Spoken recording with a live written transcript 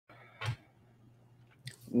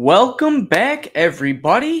Welcome back,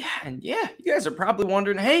 everybody. And yeah, you guys are probably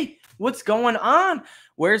wondering, hey, what's going on?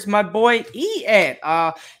 Where's my boy E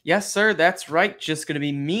at? Yes, sir, that's right. Just going to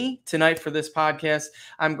be me tonight for this podcast.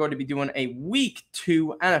 I'm going to be doing a week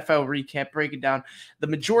 2 NFL recap, breaking down the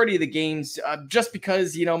majority of the games just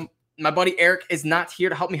because, my buddy Eric is not here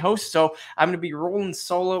to help me host. So I'm going to be rolling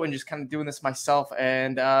solo and just kind of doing this myself.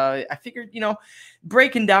 And I figured,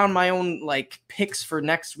 breaking down my own picks for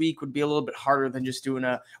next week would be a little bit harder than just doing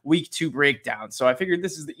a week 2 breakdown. So I figured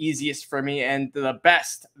this is the easiest for me and the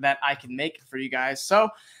best that I can make for you guys. So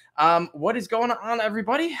what is going on,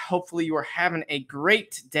 everybody? Hopefully you are having a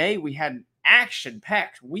great day. We had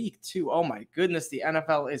action-packed week 2. Oh my goodness, the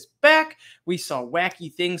NFL is back. We saw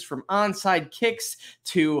wacky things from onside kicks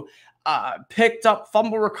to picked up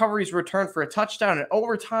fumble recoveries returned for a touchdown in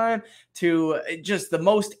overtime to just the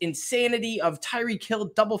most insanity of Tyreek Hill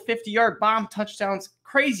double 50-yard bomb touchdowns.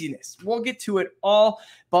 Craziness. We'll get to it all.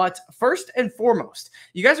 But first and foremost,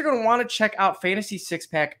 you guys are going to want to check out Fantasy Six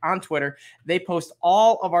Pack on Twitter. They post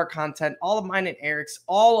all of our content, all of mine and Eric's,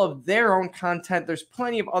 all of their own content. There's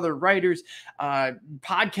plenty of other writers,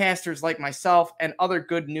 podcasters like myself, and other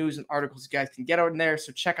good news and articles you guys can get out in there.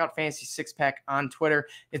 So check out Fantasy Six Pack on Twitter.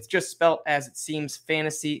 It's just spelled as it seems,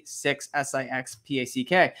 Fantasy 6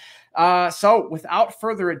 SIXPACK. So without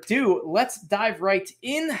further ado, let's dive right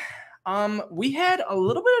in. We had a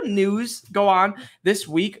little bit of news go on this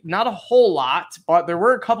week. Not a whole lot, but there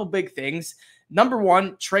were a couple big things. Number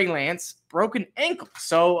one, Trey Lance, broken ankle.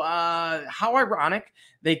 So how ironic.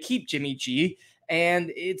 They keep Jimmy G,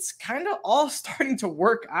 and it's kind of all starting to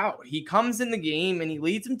work out. He comes in the game, and he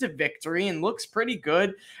leads him to victory and looks pretty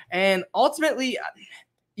good. And ultimately,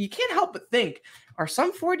 you can't help but think, are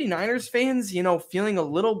some 49ers fans, feeling a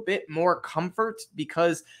little bit more comfort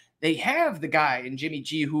because they have the guy in Jimmy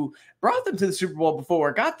G who brought them to the Super Bowl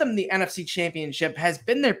before, got them the NFC Championship, has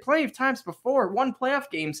been there plenty of times before, won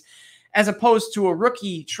playoff games, as opposed to a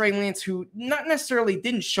rookie, Trey Lance, who not necessarily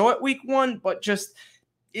didn't show it week 1, but just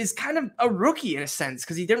is kind of a rookie in a sense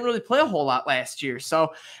because he didn't really play a whole lot last year.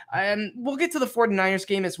 So we'll get to the 49ers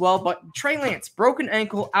game as well, but Trey Lance, broken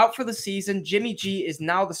ankle, out for the season. Jimmy G is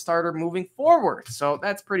now the starter moving forward. So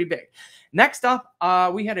that's pretty big. Next up,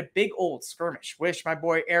 we had a big old skirmish. Wish my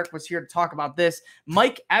boy Eric was here to talk about this.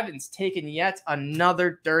 Mike Evans taking yet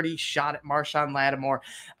another dirty shot at Marshawn Lattimore.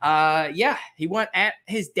 He went at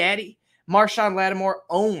his daddy. Marshawn Lattimore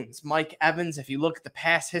owns Mike Evans. If you look at the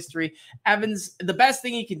past history, Evans, the best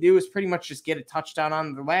thing he can do is pretty much just get a touchdown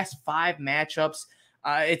on the last 5 matchups.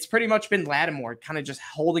 It's pretty much been Lattimore kind of just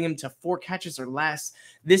holding him to 4 catches or less.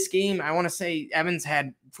 This game, I want to say Evans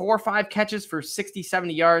had 4 or 5 catches for 60,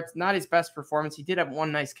 70 yards. Not his best performance. He did have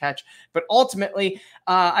one nice catch. But ultimately,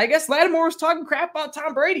 I guess Lattimore was talking crap about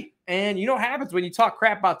Tom Brady. And you know what happens when you talk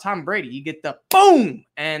crap about Tom Brady? You get the boom.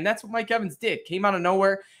 And that's what Mike Evans did. Came out of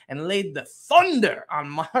nowhere and laid the thunder on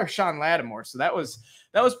Marshawn Lattimore. So that was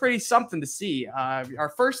pretty something to see.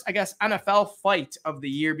 Our first, I guess, NFL fight of the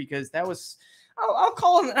year, because that was – I'll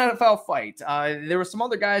call it an NFL fight. There were some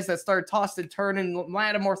other guys that started tossing and turning.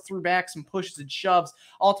 Lattimore threw back some pushes and shoves.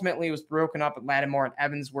 Ultimately, it was broken up, and Lattimore and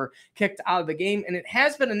Evans were kicked out of the game. And it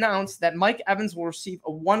has been announced that Mike Evans will receive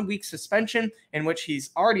a 1-week suspension, in which he's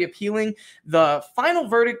already appealing. The final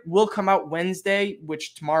verdict will come out Wednesday,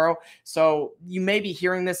 which tomorrow. So you may be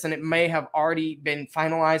hearing this, and it may have already been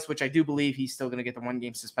finalized, which I do believe he's still going to get the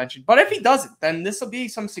 1-game suspension. But if he doesn't, then this will be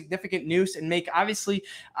some significant news and make, obviously,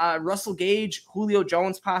 Russell Gage, Julio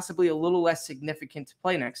Jones possibly a little less significant to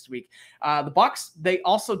play next week. The Bucs, they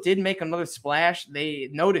also did make another splash. They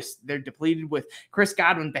noticed they're depleted with Chris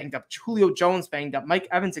Godwin banged up, Julio Jones banged up, Mike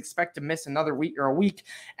Evans expect to miss another week or a week,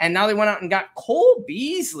 and now they went out and got Cole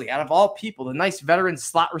Beasley, out of all people, the nice veteran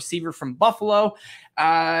slot receiver from Buffalo.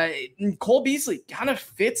 Cole Beasley kind of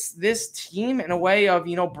fits this team in a way of,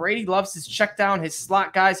 Brady loves his check down, his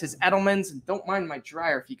slot guys, his Edelmans, and don't mind my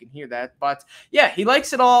dryer if you can hear that. But yeah, he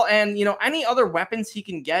likes it all. And, any other weapons he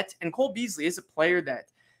can get. And Cole Beasley is a player that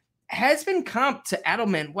has been comped to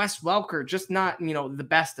Edelman, Wes Welker, just not, the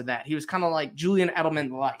best of that. He was kind of like Julian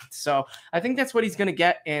Edelman light. So I think that's what he's going to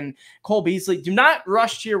get in Cole Beasley. Do not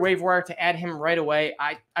rush to your waiver wire to add him right away.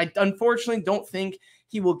 I unfortunately don't think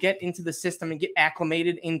he will get into the system and get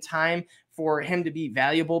acclimated in time for him to be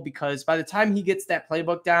valuable, because by the time he gets that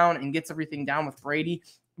playbook down and gets everything down with Brady,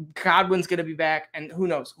 Godwin's going to be back, and who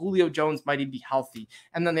knows, Julio Jones might even be healthy.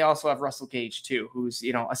 And then they also have Russell Gage too, who's,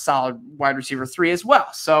 a solid wide receiver 3 as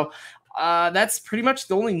well. So that's pretty much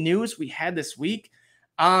the only news we had this week.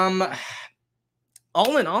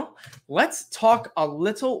 All in all, let's talk a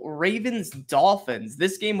little Ravens-Dolphins.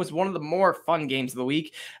 This game was one of the more fun games of the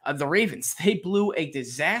week. The Ravens, they blew a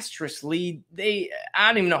disastrous lead. I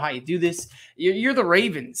don't even know how you do this. You're the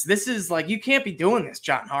Ravens. This is like, you can't be doing this,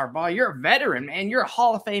 John Harbaugh. You're a veteran, man. You're a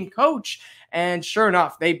Hall of Fame coach. And sure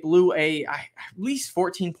enough, they blew at least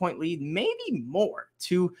 14-point lead, maybe more,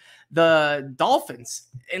 to the Dolphins,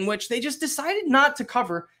 in which they just decided not to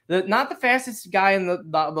cover. Not the fastest guy in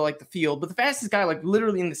the field, but the fastest guy like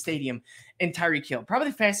literally in the stadium in Tyreek Hill. Probably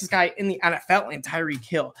the fastest guy in the NFL in Tyreek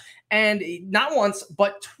Hill. And not once,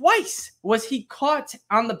 but twice was he caught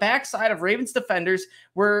on the backside of Ravens defenders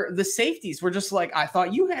where the safeties were just like, I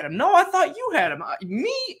thought you had him. No, I thought you had him.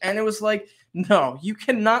 Me? And it was like, no, you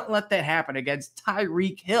cannot let that happen against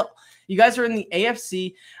Tyreek Hill. You guys are in the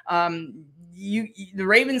AFC. The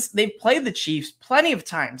Ravens, they've played the Chiefs plenty of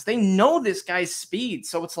times. They know this guy's speed.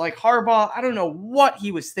 So it's like Harbaugh, I don't know what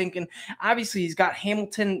he was thinking. Obviously, he's got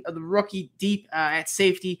Hamilton, the rookie, deep at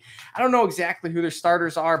safety. I don't know exactly who their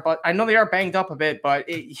starters are, but I know they are banged up a bit. But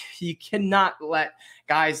you cannot let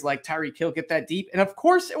guys like Tyreek Hill get that deep. And of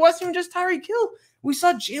course, it wasn't even just Tyreek Hill. We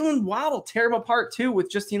saw Jalen Waddle tear him apart too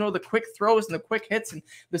with just, the quick throws and the quick hits and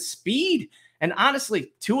the speed. And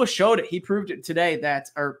honestly, Tua showed it. He proved it today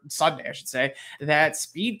or Sunday, I should say, that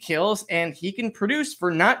speed kills, and he can produce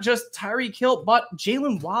for not just Tyreek Hill, but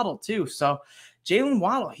Jalen Waddle too. So Jalen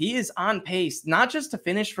Waddle, he is on pace, not just to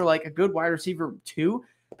finish for like a good wide receiver 2.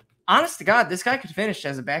 Honest to God, this guy could finish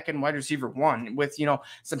as a back-end wide receiver 1 with,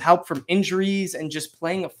 some help from injuries and just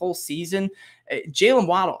playing a full season. Jalen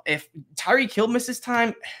Waddle, if Tyreek Hill misses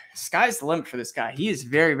time, sky's the limit for this guy. He is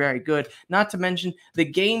very, very good. Not to mention the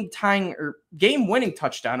game-winning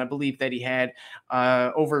touchdown, I believe, that he had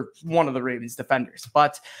over one of the Ravens defenders.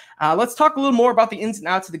 But let's talk a little more about the ins and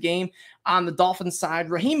outs of the game. On the Dolphins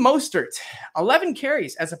side, Raheem Mostert, 11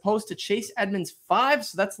 carries as opposed to Chase Edmonds' 5.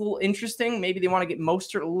 So that's a little interesting. Maybe they want to get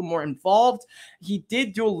Mostert a little more involved. He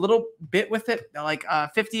did do a little bit with it, like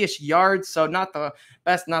 50-ish yards. So not the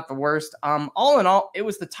best, not the worst. All in all, it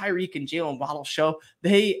was the Tyreek and Jalen Waddle show.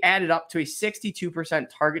 They added up to a 62%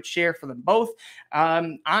 target share for them both.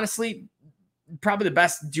 Honestly, probably the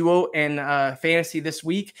best duo in fantasy this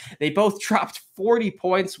week. They both dropped 40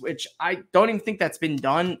 points, which I don't even think that's been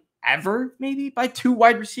done ever, maybe by 2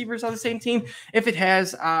 wide receivers on the same team. If it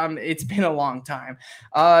has, it's been a long time.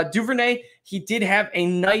 Duvernay, he did have a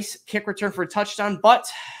nice kick return for a touchdown, but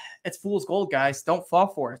it's fool's gold, guys. Don't fall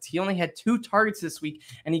for it. He only had 2 targets this week,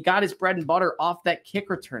 and he got his bread and butter off that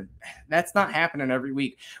kick return. That's not happening every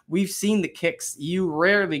week. We've seen the kicks. You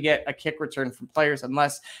rarely get a kick return from players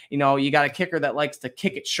unless, you got a kicker that likes to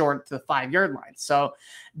kick it short to the 5-yard line. So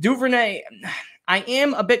Duvernay, I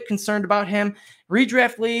am a bit concerned about him.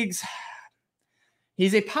 Redraft leagues,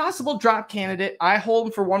 he's a possible drop candidate. I hold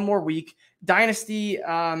him for 1 more week. Dynasty,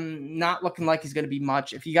 not looking like he's going to be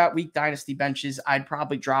much. If you got weak Dynasty benches, I'd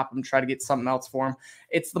probably drop him, try to get something else for him.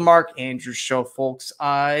 It's the Mark Andrews show, folks.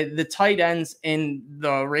 The tight ends in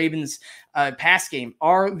the Ravens pass game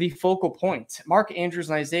are the focal point. Mark Andrews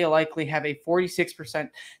and Isaiah Likely have a 46%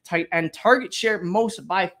 tight end target share, most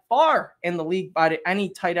by far in the league by any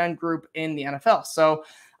tight end group in the NFL. So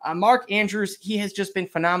Mark Andrews, he has just been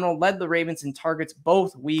phenomenal, led the Ravens in targets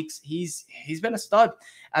both weeks. He's been a stud.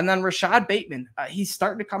 And then Rashad Bateman, he's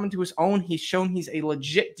starting to come into his own. He's shown he's a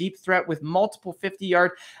legit deep threat with multiple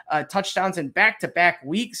 50-yard touchdowns in back-to-back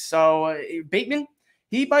weeks. So Bateman,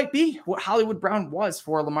 he might be what Hollywood Brown was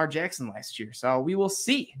for Lamar Jackson last year. So we will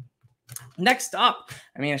see. Next up,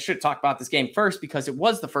 I should talk about this game first because it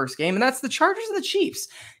was the first game, and that's the Chargers and the Chiefs.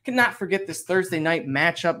 Cannot forget this Thursday night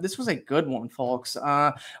matchup. This was a good one, folks.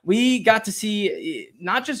 We got to see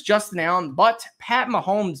not just Justin Allen, but Pat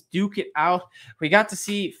Mahomes duke it out. We got to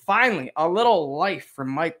see finally a little life from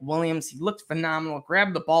Mike Williams. He looked phenomenal,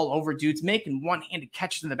 grabbed the ball over dudes, making one-handed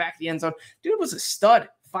catches in the back of the end zone. Dude was a stud,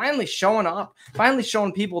 finally showing up, finally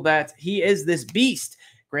showing people that he is this beast.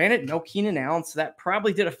 Granted, no Keenan Allen, so that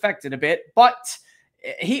probably did affect it a bit, but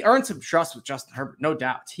he earned some trust with Justin Herbert, no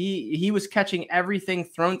doubt. He was catching everything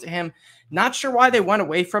thrown to him. Not sure why they went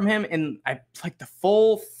away from him in the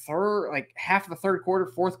full half of the third quarter,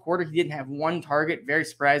 fourth quarter. He didn't have 1 target. Very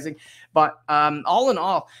surprising. But all in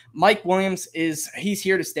all, Mike Williams he's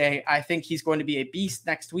here to stay. I think he's going to be a beast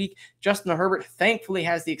next week. Justin Herbert thankfully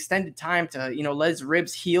has the extended time to let his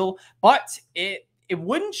ribs heal, but it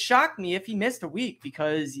wouldn't shock me if he missed a week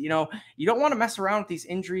because, you don't want to mess around with these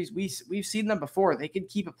injuries. We've seen them before. They could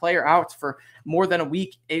keep a player out for more than a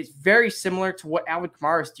week. It's very similar to what Alvin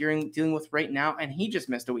Kamara is dealing with right now, and he just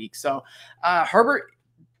missed a week. So Herbert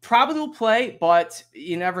probably will play, but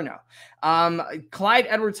you never know. Clyde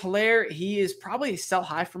Edwards-Helaire, he is probably a sell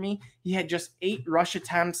high for me. he had just 8 rush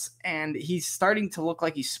attempts, and he's starting to look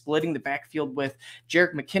like he's splitting the backfield with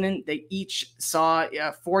Jerick McKinnon. They each saw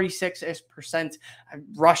 46%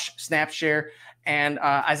 rush snap share, and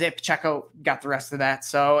Isaiah Pacheco got the rest of that.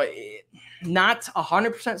 So not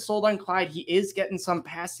 100% sold on Clyde. He is getting some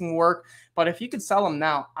passing work, but if you could sell him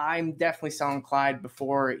now, I'm definitely selling Clyde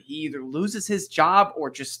before he either loses his job or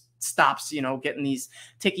just stops, getting these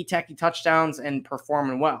ticky-tacky touchdowns and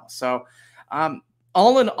performing well. So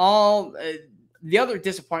all in all, the other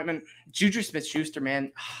disappointment, Juju Smith-Schuster,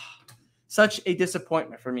 man, such a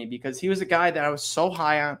disappointment for me because he was a guy that I was so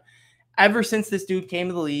high on. Ever since this dude came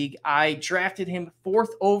to the league, I drafted him 4th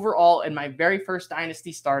overall in my very first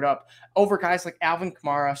dynasty startup over guys like Alvin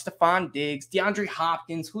Kamara, Stefon Diggs, DeAndre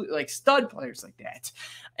Hopkins, like stud players like that.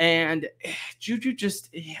 And Juju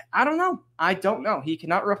just, I don't know. I don't know. He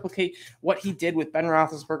cannot replicate what he did with Ben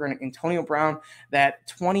Roethlisberger and Antonio Brown that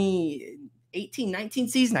 2018-19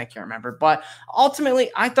 season, I can't remember. But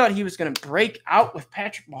ultimately, I thought he was going to break out with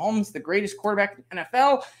Patrick Mahomes, the greatest quarterback in the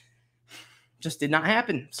NFL. Just did not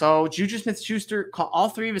happen. So Juju Smith-Schuster caught all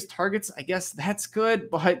 3 of his targets. I guess that's good,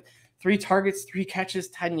 but 3 targets, 3 catches,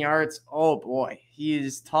 10 yards. Oh boy, he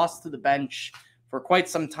is tossed to the bench for quite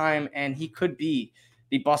some time, and he could be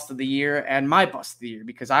the bust of the year and my bust of the year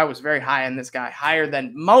because I was very high on this guy, higher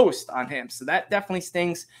than most on him. So that definitely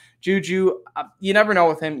stings. Juju, you never know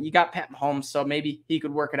with him. You got Pat Mahomes, so maybe he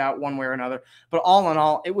could work it out one way or another. But all in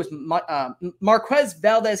all, it was Marquez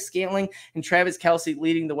Valdez-Scantling and Travis Kelce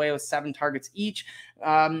leading the way with 7 targets each.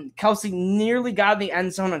 Kelce nearly got in the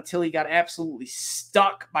end zone until he got absolutely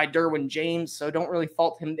stuck by Derwin James, so don't really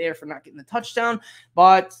fault him there for not getting the touchdown.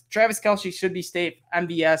 But Travis Kelce should be safe.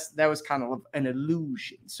 MVS, that was kind of an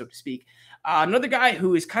illusion, so to speak. Another guy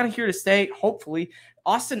who is kind of here to stay, hopefully,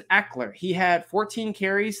 Austin Eckler. He had 14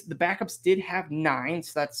 carries. The backups did have 9,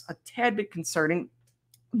 so that's a tad bit concerning.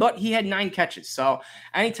 But he had 9 catches. So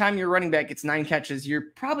anytime your running back gets 9 catches, you're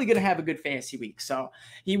probably going to have a good fantasy week. So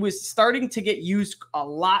he was starting to get used a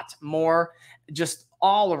lot more just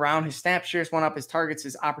all around. His snap shares went up, his targets,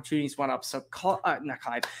 his opportunities went up. So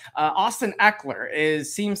Austin Eckler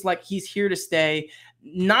seems like he's here to stay.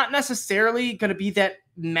 Not necessarily going to be that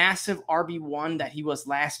massive RB1 that he was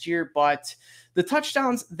last year, but the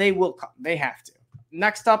touchdowns, they will come. They have to.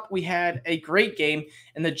 Next up, we had a great game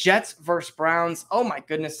in the Jets versus Browns. Oh my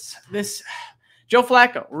goodness. Joe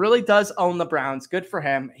Flacco really does own the Browns. Good for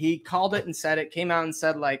him. He called it and said it, came out and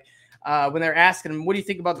said when they're asking him, what do you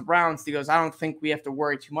think about the Browns? He goes, I don't think we have to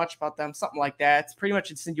worry too much about them. Something like that. It's pretty much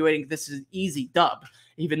insinuating this is an easy dub,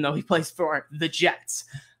 even though he plays for the Jets.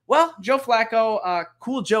 Well, Joe Flacco,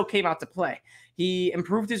 Cool Joe came out to play. He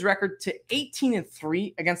improved his record to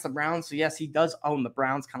 18-3 against the Browns. So, yes, he does own the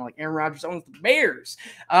Browns, kind of like Aaron Rodgers owns the Bears.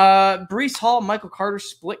 Breece Hall, Michael Carter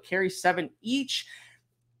split carry 7 each.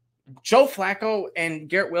 Joe Flacco and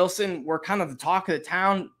Garrett Wilson were kind of the talk of the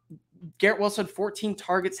town. Garrett Wilson, 14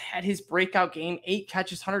 targets, had his breakout game, 8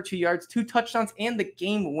 catches, 102 yards, 2 touchdowns, and the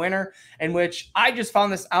game winner, in which I just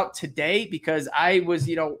found this out today because I was,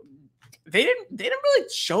 they didn't really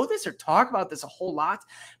show this or talk about this a whole lot,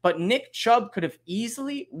 but Nick Chubb could have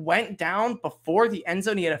easily went down before the end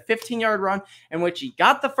zone. He had a 15-yard run in which he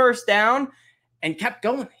got the first down and kept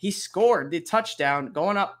going. He scored the touchdown,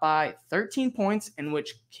 going up by 13 points, in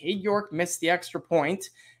which Cade York missed the extra point.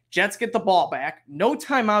 Jets get the ball back, no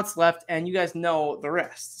timeouts left, and you guys know the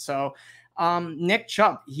rest. So Nick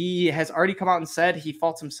Chubb, he has already come out and said he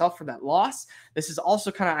faults himself for that loss. This is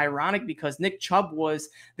also kind of ironic because Nick Chubb was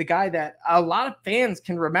the guy that a lot of fans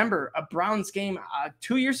can remember a Browns game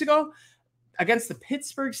 2 years ago against the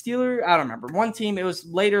Pittsburgh Steelers. I don't remember. One team, it was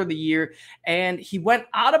later in the year, and he went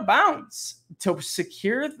out of bounds to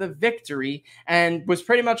secure the victory and was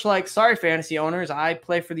pretty much like, sorry, fantasy owners, I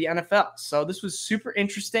play for the NFL. So this was super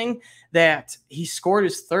interesting that he scored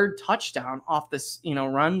his 3rd touchdown off this,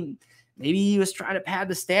 run. Maybe he was trying to pad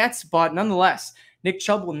the stats, but nonetheless, Nick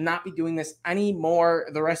Chubb will not be doing this anymore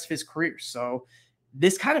the rest of his career. So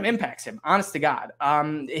this kind of impacts him, honest to God.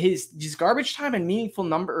 His garbage time and meaningful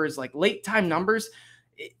numbers, like late time numbers,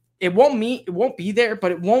 it won't be there,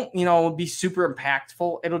 but it won't, be super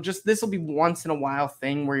impactful. This will be once in a while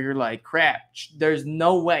thing where you're like, crap, there's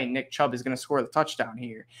no way Nick Chubb is going to score the touchdown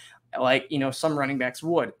here. Like, some running backs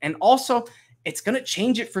would. And also, it's going to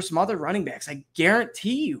change it for some other running backs. I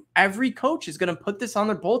guarantee you, every coach is going to put this on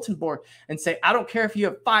their bulletin board and say, I don't care if you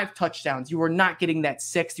have 5 touchdowns. You are not getting that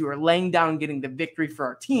 6. You are laying down and getting the victory for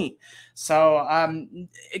our team. So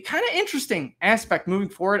it kind of interesting aspect moving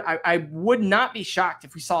forward. I would not be shocked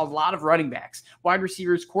if we saw a lot of running backs, wide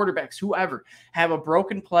receivers, quarterbacks, whoever have a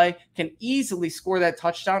broken play, can easily score that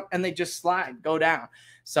touchdown, and they just slide, go down.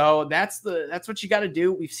 So that's what you got to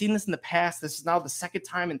do. We've seen this in the past. This is now the second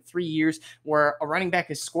time in 3 years where a running back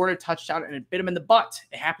has scored a touchdown and it bit him in the butt.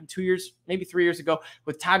 It happened 2 years, maybe 3 years ago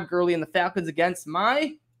with Todd Gurley and the Falcons against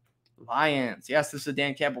my Lions. Yes, this is a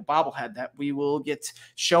Dan Campbell bobblehead that we will get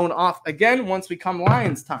shown off again once we come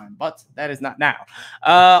Lions time, but that is not now.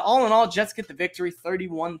 All in all, Jets get the victory,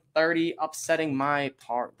 31-30, upsetting my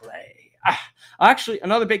parlay. Actually,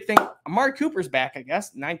 another big thing, Amari Cooper's back, I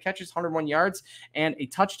guess. 9 catches, 101 yards, and a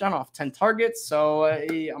touchdown off 10 targets. So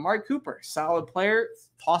Amari Cooper, solid player.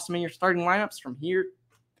 Toss him in your starting lineups from here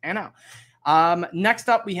and out. Next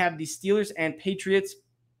up, we have the Steelers and Patriots.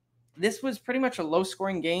 This was pretty much a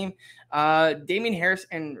low-scoring game. Damian Harris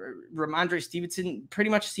and Ramondre Stevenson pretty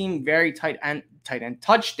much seem very tight end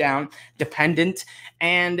touchdown dependent,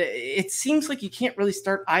 and it seems like you can't really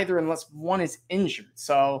start either unless one is injured.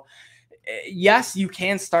 So yes, you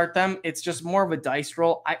can start them. It's just more of a dice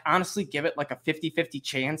roll. I honestly give it like a 50-50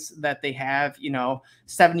 chance that they have,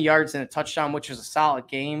 70 yards and a touchdown, which is a solid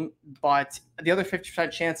game. But the other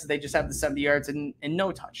 50% chance is they just have the 70 yards and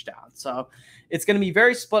no touchdown. So it's going to be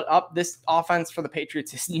very split up. This offense for the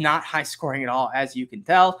Patriots is not high scoring at all, as you can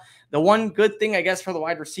tell. The one good thing, I guess, for the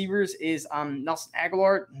wide receivers is Nelson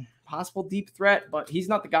Aguilar, possible deep threat, but he's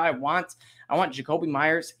not the guy I want. I want Jacoby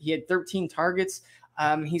Myers. He had 13 targets.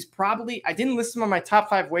 He's probably, I didn't list him on my top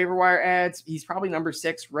 5 waiver wire ads. He's probably number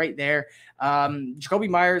 6 right there. Jacoby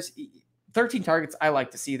Myers, 13 targets. I like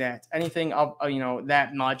to see that. Anything of,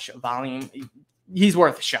 that much volume, he's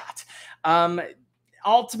worth a shot.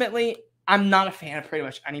 Ultimately, I'm not a fan of pretty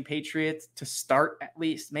much any Patriots to start, at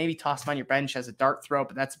least. Maybe toss him on your bench as a dart throw,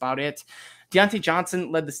 but that's about it. Deontay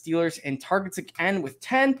Johnson led the Steelers in targets again with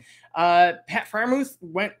 10. Pat Freiermuth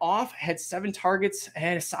went off, had 7 targets,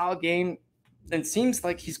 had a solid game. And seems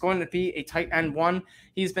like he's going to be a tight end one.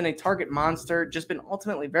 He's been a target monster, just been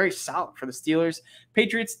ultimately very solid for the Steelers.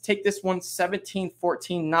 Patriots take this one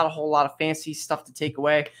 17-14. Not a whole lot of fancy stuff to take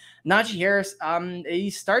away. Najee Harris,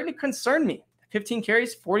 he's starting to concern me. 15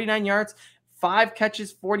 carries, 49 yards, 5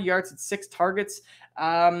 catches, 40 yards, and 6 targets.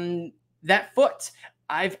 That foot,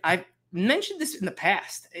 I've mentioned this in the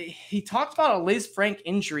past. He talked about a Liz Frank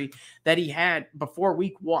injury that he had before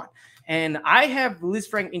week 1. And I have Liz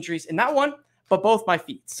Frank injuries in that one, but both my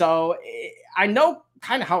feet. So I know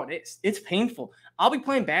kind of how it is. It's painful. I'll be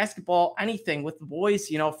playing basketball, anything with the boys,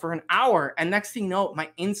 for an hour. And next thing you know, my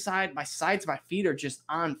sides of my feet are just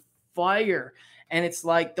on fire. And it's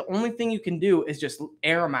like the only thing you can do is just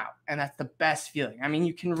air them out. And that's the best feeling. I mean,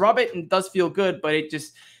 you can rub it and it does feel good, but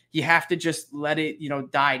you have to just let it,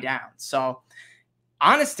 die down. So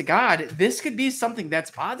honest to God, this could be something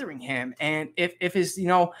that's bothering him. And if his,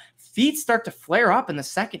 feet start to flare up in the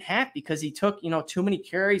second half because he took, too many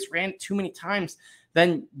carries, ran too many times,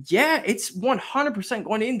 then yeah, it's 100%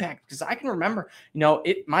 going to impact. Because I can remember,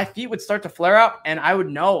 my feet would start to flare up and I would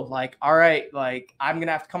know like, all right, like I'm going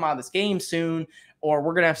to have to come out of this game soon or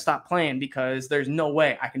we're going to have to stop playing because there's no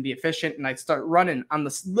way I can be efficient. And I'd start running on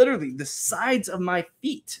literally the sides of my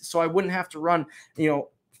feet. So I wouldn't have to run,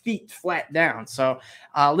 feet flat down. So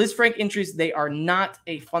Liz Frank injuries, they are not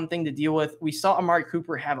a fun thing to deal with. We saw Amari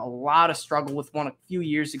Cooper have a lot of struggle with one a few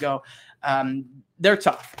years ago. They're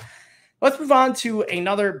tough. Let's move on to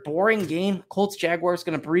another boring game. Colts-Jaguars,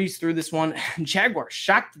 going to breeze through this one. Jaguars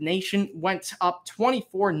shocked the nation, went up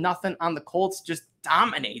 24-0 on the Colts, just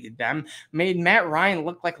dominated them, made Matt Ryan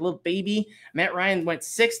look like a little baby. Matt Ryan went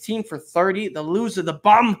 16 for 30. The loser, the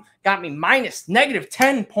bum, got me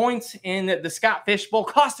 -10 points in the Scott Fish Bowl,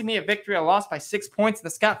 costing me a victory. I lost by 6 points in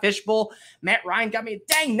the Scott Fish Bowl. Matt Ryan got me a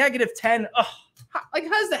dang -10. Ugh, how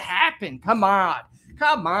does that happen? Come on.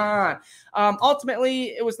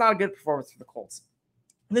 Ultimately, it was not a good performance for the Colts.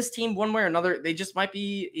 This team, one way or another, they just might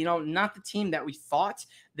be, not the team that we thought.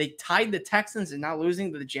 They tied the Texans and now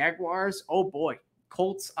losing to the Jaguars. Oh boy,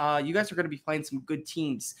 Colts, you guys are going to be playing some good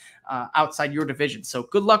teams outside your division. So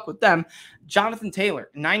good luck with them. Jonathan Taylor,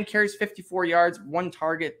 9 carries, 54 yards, 1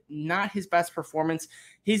 target. Not his best performance.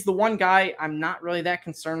 He's the one guy I'm not really that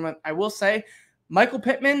concerned with. I will say, Michael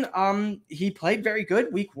Pittman, he played very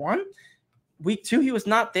good week 1. Week 2, he was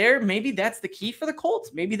not there. Maybe that's the key for the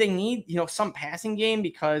Colts. Maybe they need, some passing game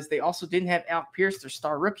because they also didn't have Alec Pierce, their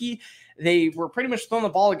star rookie. They were pretty much throwing the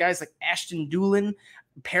ball to guys like Ashton Doolin,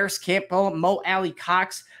 Paris Campbell, Mo Alley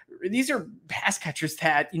Cox. These are pass catchers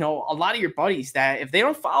that, a lot of your buddies that if they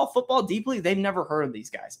don't follow football deeply, they've never heard of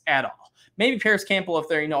these guys at all Maybe Paris Campbell if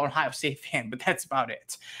they're, an Ohio State fan, but that's about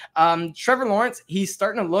it. Trevor Lawrence, he's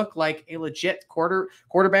starting to look like a legit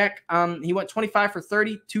quarterback. He went 25 for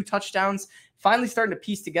 30, 2 touchdowns. Finally starting to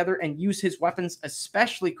piece together and use his weapons,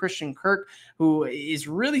 especially Christian Kirk, who is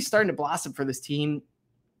really starting to blossom for this team.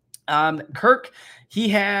 Kirk, he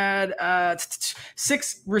had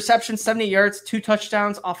 6 receptions, 70 yards, 2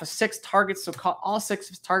 touchdowns off of 6 targets, so caught all 6 of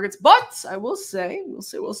his targets. But I will say,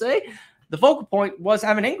 the focal point was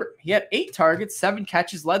Evan Ingram. He had 8 targets, 7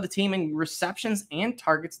 catches, led the team in receptions and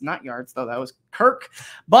targets, not yards, though that was Kirk.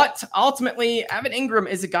 But ultimately, Evan Ingram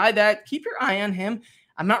is a guy that keep your eye on him.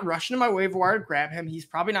 I'm not rushing to my waiver wire to grab him. He's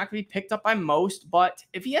probably not going to be picked up by most, but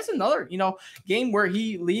if he has another, game where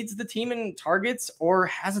he leads the team in targets or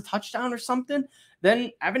has a touchdown or something,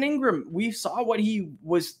 then Evan Ingram, we saw what he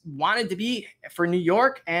wanted to be for New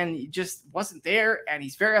York, and he just wasn't there, and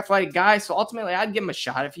he's a very athletic guy, so ultimately I'd give him a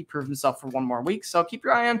shot if he proved himself for one more week. So keep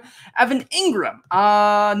your eye on Evan Ingram.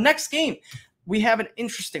 Next game, we have an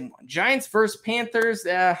interesting one. Giants versus Panthers.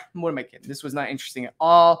 What am I kidding? This was not interesting at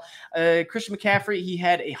all. Christian McCaffrey, he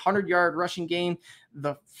had a 100-yard rushing game.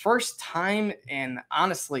 The first time in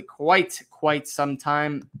honestly quite some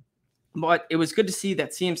time. But it was good to see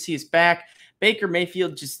that CMC is back. Baker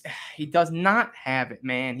Mayfield he does not have it,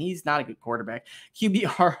 man. He's not a good quarterback.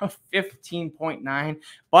 QBR of 15.9.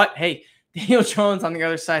 But hey, Daniel Jones on the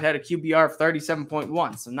other side had a QBR of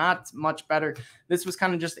 37.1, so not much better. This was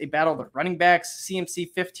kind of just a battle of the running backs.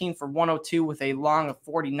 CMC 15 for 102 with a long of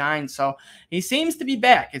 49, so he seems to be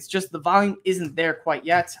back. It's just the volume isn't there quite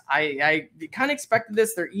yet. I kind of expected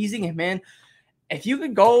this. They're easing him in. If you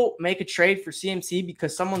could go make a trade for CMC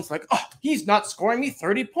because someone's like, oh, he's not scoring me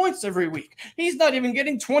 30 points every week. He's not even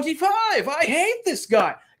getting 25. I hate this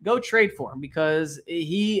guy. Go trade for him because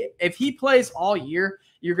if he plays all year,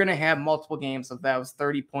 you're going to have multiple games of those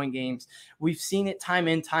 30-point games. We've seen it time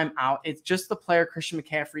in, time out. It's just the player Christian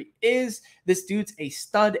McCaffrey is. This dude's a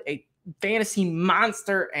stud, a fantasy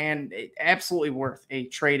monster, and absolutely worth a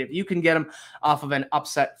trade if you can get him off of an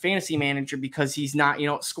upset fantasy manager because he's not,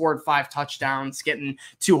 scored 5 touchdowns, getting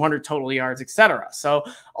 200 total yards, etc. So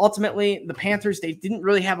ultimately, the Panthers, they didn't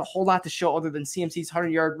really have a whole lot to show other than CMC's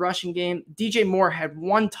 100-yard rushing game. DJ Moore had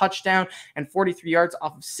 1 touchdown and 43 yards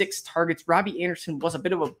off of 6 targets. Robbie Anderson was a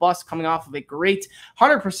bit of a bust coming off of a great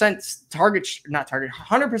 100%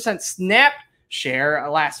 snap share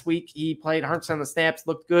last week. He played 100% of the snaps,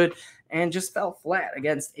 looked good, and just fell flat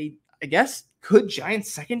against I guess, good Giants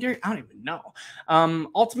secondary. I don't even know.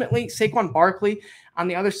 Ultimately, Saquon Barkley on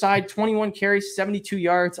the other side, 21 carries, 72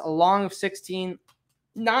 yards, a long of 16.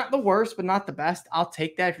 Not the worst, but not the best. I'll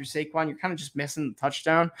take that if you're Saquon. You're kind of just missing the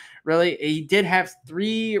touchdown, really. He did have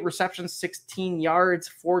 3 receptions, 16 yards,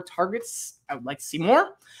 4 targets. I would like to see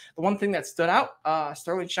more. The one thing that stood out,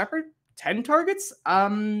 Sterling Shepard, 10 targets.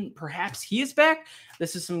 Perhaps he is back.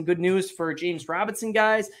 This is some good news for James Robinson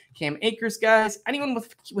guys, Cam Akers guys, anyone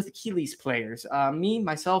with Achilles players.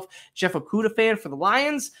 Myself, Jeff Okudah fan for the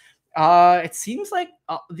Lions. It seems like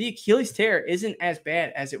the Achilles tear isn't as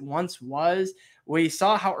bad as it once was. We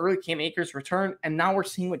saw how early Cam Akers returned, and now we're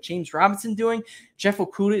seeing what James Robinson doing. Jeff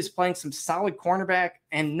Okudah is playing some solid cornerback,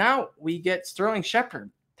 and now we get Sterling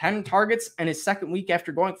Shepard. 10 targets in his second week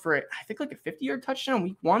after going for I think like a 50-yard touchdown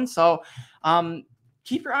week 1. So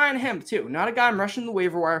keep your eye on him too. Not a guy I'm rushing the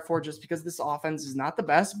waiver wire for just because this offense is not the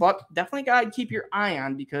best, but definitely a guy I'd keep your eye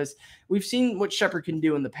on because we've seen what Shepard can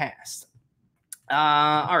do in the past.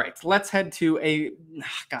 All right, let's head to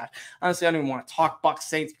honestly, I don't even want to talk Bucs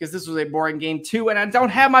Saints because this was a boring game too, and I don't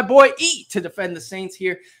have my boy E to defend the Saints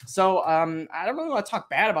here. So I don't really want to talk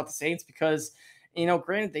bad about the Saints because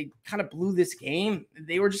granted, they kind of blew this game.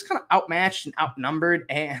 They were just kind of outmatched and outnumbered,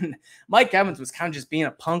 and Mike Evans was kind of just being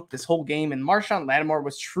a punk this whole game, and Marshawn Lattimore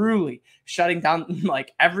was truly shutting down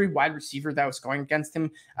like every wide receiver that was going against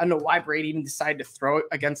him. I don't know why Brady even decided to throw it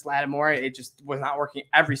against Lattimore. It just was not working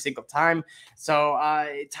every single time. So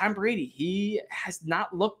Tom Brady, he has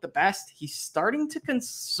not looked the best. He's starting to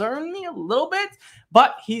concern me a little bit,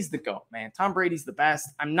 but he's the GOAT, man. Tom Brady's the best.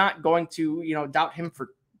 I'm not going to, doubt him for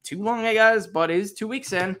too long, I guess, but it is 2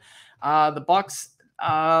 weeks in. The Bucs,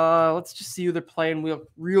 let's just see who they're playing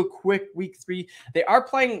real quick. Week 3, they are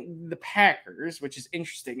playing the Packers, which is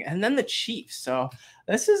interesting, and then the Chiefs. So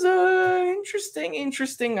this is a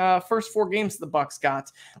interesting first 4 games the Bucs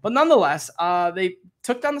got. But nonetheless, they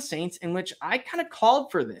took down the Saints, in which I kind of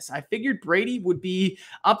called for this. I figured Brady would be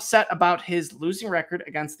upset about his losing record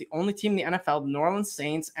against the only team in the NFL, the New Orleans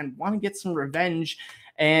Saints, and want to get some revenge.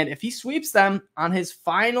 And if he sweeps them on his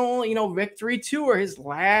final, victory tour, his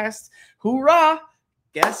last hoorah,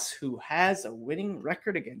 guess who has a winning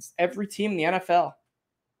record against every team in the NFL?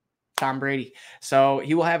 Tom Brady. So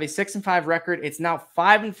he will have a 6-5 record. It's now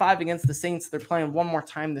 5-5 against the Saints. They're playing one more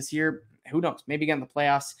time this year. Who knows? Maybe get in the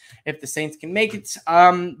playoffs if the Saints can make it.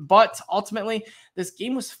 But ultimately, this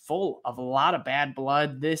game was full of a lot of bad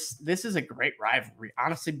blood. This is a great rivalry.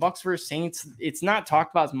 Honestly, Bucs versus Saints, it's not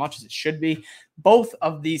talked about as much as it should be. Both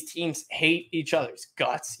of these teams hate each other's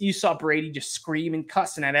guts. You saw Brady just screaming,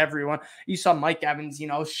 cussing at everyone. You saw Mike Evans,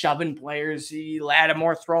 shoving players,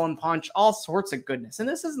 Lattimore throwing punch, all sorts of goodness. And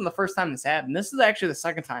this isn't the first time this happened. This is actually the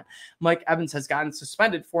second time Mike Evans has gotten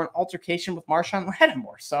suspended for an altercation with Marshawn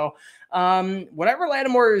Lattimore. So whatever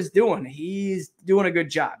Lattimore is doing, he's doing a good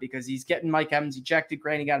job because he's getting Mike Evans ejected.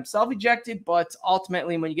 Granted, he got himself ejected, but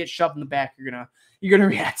ultimately, when you get shoved in the back, you're gonna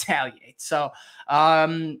retaliate. So,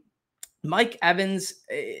 Mike Evans,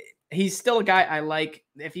 he's still a guy I like.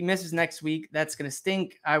 If he misses next week, that's going to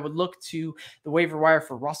stink. I would look to the waiver wire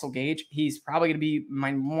for Russell Gage. He's probably going to be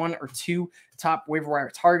my 1 or 2 top waiver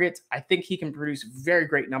wire targets. I think he can produce very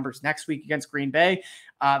great numbers next week against Green Bay.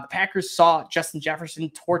 The Packers saw Justin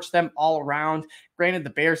Jefferson torch them all around. Granted,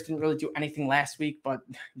 the Bears didn't really do anything last week, but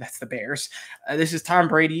that's the Bears. This is Tom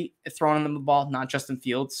Brady throwing them the ball, not Justin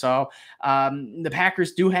Fields. So the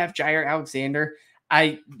Packers do have Jair Alexander.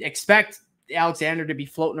 I expect Alexander to be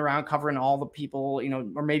floating around covering all the people,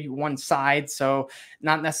 or maybe one side. So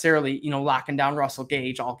not necessarily, locking down Russell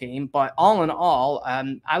Gage all game, but all in all,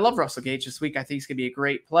 I love Russell Gage this week. I think he's going to be a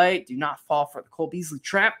great play. Do not fall for the Cole Beasley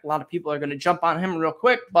trap. A lot of people are going to jump on him real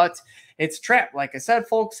quick, but it's a trap. Like I said,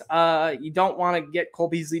 folks, you don't want to get Cole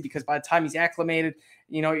Beasley because by the time he's acclimated,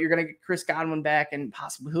 you're going to get Chris Godwin back and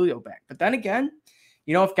possibly Julio back. But then again,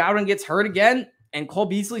 if Godwin gets hurt again and Cole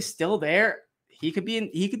Beasley's still there, he could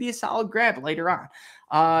be a solid grab later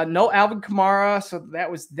on. No Alvin Kamara, so that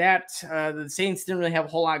was that. The Saints didn't really have a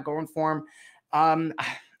whole lot going for him.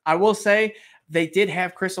 I will say they did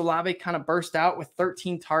have Chris Olave kind of burst out with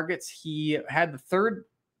 13 targets. He had the 3rd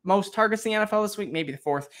most targets in the NFL this week, maybe the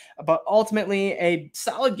 4th, but ultimately a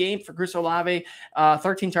solid game for Chris Olave.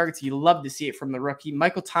 13 targets. You love to see it from the rookie.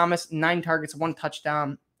 Michael Thomas, 9 targets, 1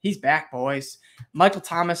 touchdown. He's back, boys. Michael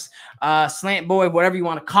Thomas, slant boy, whatever you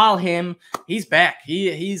want to call him, he's back.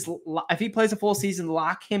 He's if he plays a full season,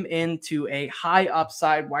 lock him into a high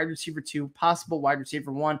upside wide receiver 2, possible wide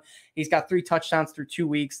receiver 1. He's got 3 touchdowns through 2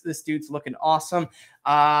 weeks. This dude's looking awesome.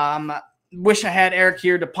 Wish I had Eric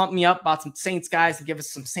here to pump me up about some Saints guys and give us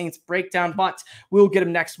some Saints breakdown, but we'll get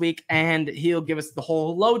him next week and he'll give us the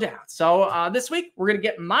whole lowdown. So this week we're going to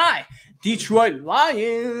get my Detroit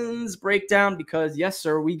Lions breakdown because yes,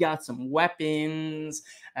 sir, we got some weapons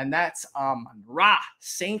and that's Ra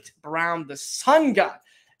St. Brown, the Sun God.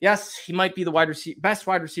 Yes, he might be the best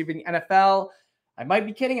wide receiver in the NFL. I might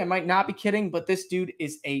be kidding. I might not be kidding, but this dude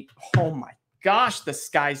is oh my gosh, the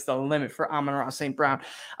sky's the limit for Amon-Ra St. Brown.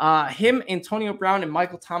 Him, Antonio Brown, and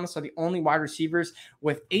Michael Thomas are the only wide receivers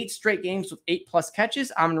with 8 straight games with 8+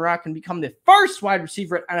 catches. Amon-Ra can become the first wide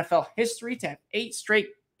receiver in NFL history to have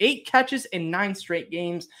 8 catches in 9 straight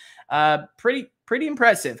games. Pretty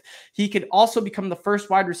impressive. He could also become the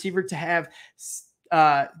first wide receiver to have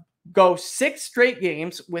go 6 straight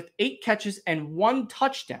games with 8 catches and 1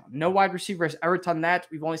 touchdown. No wide receiver has ever done that.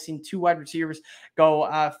 We've only seen 2 wide receivers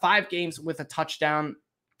go 5 games with a touchdown.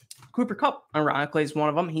 Cooper Kupp, ironically, is one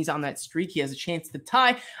of them. He's on that streak. He has a chance to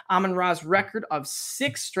tie Amon-Ra's record of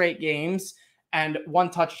 6 straight games and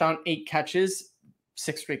 1 touchdown, 8 catches.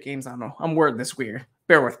 6 straight games. I don't know. I'm wording this weird.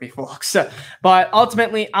 Bear with me, folks. But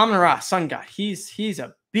ultimately, Amon-Ra, Sun God, he's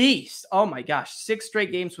a beast. Oh my gosh. 6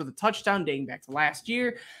 straight games with a touchdown dating back to last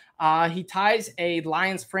year. He ties a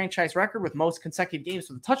Lions franchise record with most consecutive games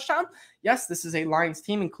with a touchdown. Yes, this is a Lions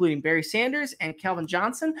team, including Barry Sanders and Calvin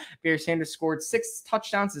Johnson. Barry Sanders scored 6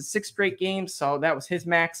 touchdowns in 6 straight games, so that was his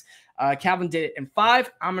max. Calvin did it in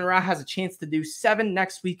 5. Amon-Ra has a chance to do 7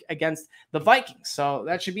 next week against the Vikings, so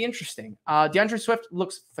that should be interesting. DeAndre Swift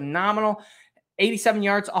looks phenomenal. 87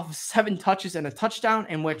 yards off of 7 touches and a touchdown,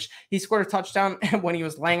 in which he scored a touchdown when he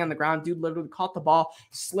was laying on the ground. Dude literally caught the ball,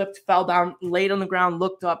 slipped, fell down, laid on the ground,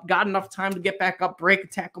 looked up, got enough time to get back up, break a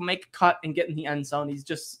tackle, make a cut, and get in the end zone.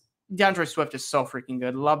 DeAndre Swift is so freaking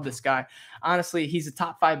good. Love this guy. Honestly, he's a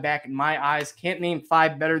top 5 back in my eyes. Can't name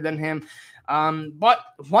 5 better than him. But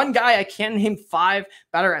one guy I can name 5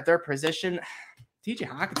 better at their position, TJ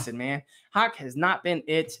Hawkinson, man. Hawk has not been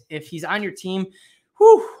it. If he's on your team,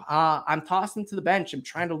 I'm tossing to the bench. I'm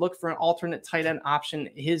trying to look for an alternate tight end option.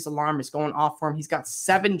 His alarm is going off for him. He's got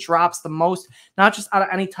 7 drops, the most, not just out of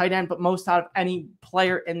any tight end, but most out of any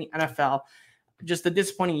player in the NFL. Just a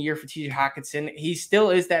disappointing year for TJ Hawkinson. He still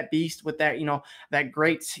is that beast with that, that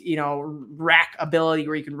great, rack ability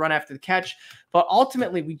where you can run after the catch. But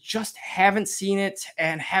ultimately, we just haven't seen it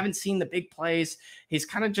and haven't seen the big plays. He's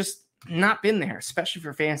kind of just not been there, especially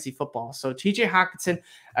for fantasy football. So TJ Hockenson,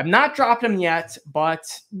 I've not dropped him yet, but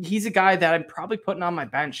he's a guy that I'm probably putting on my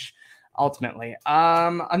bench ultimately.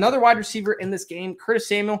 Another wide receiver in this game, Curtis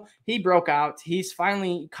Samuel, he broke out. He's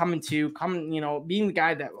finally coming, being the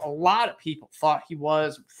guy that a lot of people thought he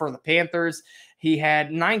was for the Panthers. He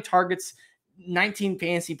had 9 targets, 19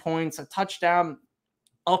 fantasy points, a touchdown.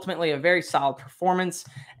 Ultimately, a very solid performance,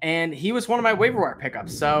 and he was one of my waiver wire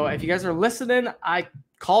pickups. So if you guys are listening, I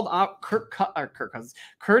called out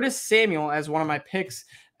Curtis Samuel as one of my picks,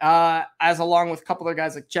 as along with a couple other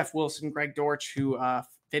guys like Jeff Wilson, Greg Dortch, who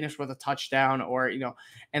finished with a touchdown or,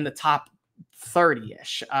 in the top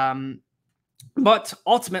 30-ish. But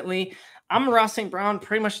ultimately, Amon-Ra St. Brown,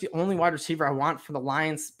 pretty much the only wide receiver I want for the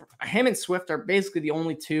Lions. Him and Swift are basically the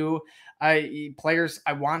only two players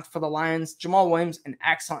I want for the Lions. Jamal Williams, an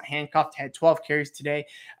excellent handcuff, had 12 carries today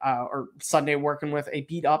or Sunday, working with a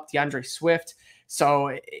beat up DeAndre Swift.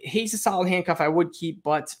 So he's a solid handcuff I would keep.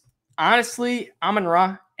 But honestly,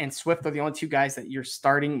 Amon-Ra and Swift are the only two guys that you're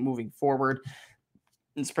starting moving forward.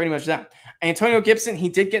 It's pretty much that. Antonio Gibson, he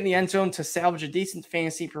did get in the end zone to salvage a decent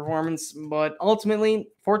fantasy performance, but ultimately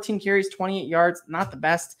 14 carries, 28 yards, not the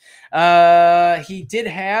best. He did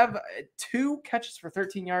have 2 catches for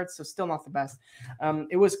 13 yards, so still not the best.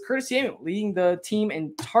 It was Curtis Samuel leading the team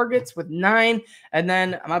in targets with 9, and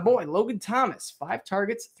then my boy Logan Thomas, 5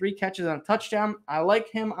 targets, 3 catches and a touchdown. I like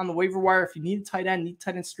him on the waiver wire. If you need a tight end,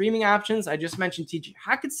 streaming options, I just mentioned TJ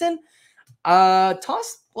Hockenson.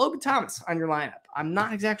 Toss Logan Thomas on your lineup. I'm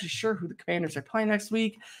not exactly sure who the Commanders are playing next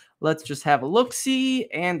week. Let's just have a look-see.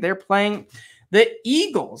 And they're playing the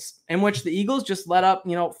Eagles, in which the Eagles just let up,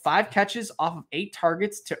 5 catches off of 8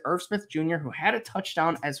 targets to Irv Smith Jr., who had a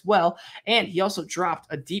touchdown as well. And he also dropped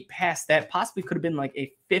a deep pass that possibly could have been like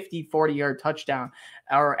a 50, 40-yard touchdown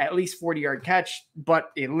or at least 40-yard catch,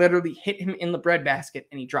 but it literally hit him in the breadbasket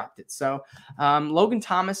and he dropped it. So Logan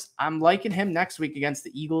Thomas, I'm liking him next week against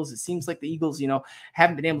the Eagles. It seems like the Eagles,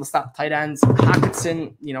 haven't been able to stop tight ends.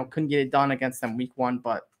 Hockenson, couldn't get it done against them week 1,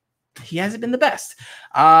 but he hasn't been the best.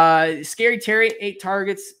 Scary Terry, 8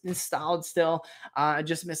 targets, is solid still.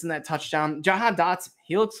 Just missing that touchdown. Jahan Dotson,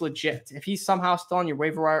 he looks legit. If he's somehow still on your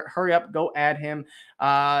waiver wire, hurry up, go add him.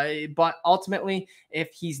 But ultimately,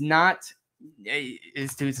 if he's not,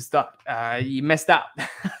 his dude's a stud. You missed out.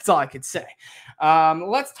 That's all I could say.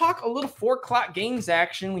 Let's talk a little 4 o'clock games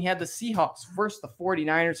action. We had the Seahawks versus the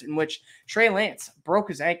 49ers, in which Trey Lance broke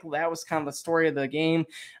his ankle. That was kind of the story of the game.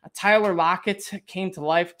 Tyler Lockett came to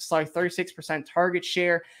life, saw a 36% target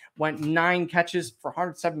share, went 9 catches for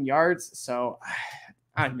 107 yards. So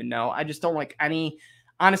I don't even know. I just don't like any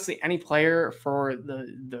player for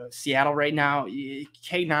the Seattle right now.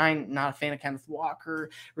 K9, not a fan of Kenneth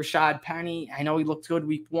Walker. Rashad Penny, I know he looked good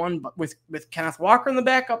week 1, but with Kenneth Walker in the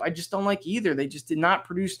backup, I just don't like either. They just did not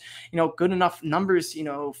produce, good enough numbers,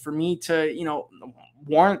 for me to,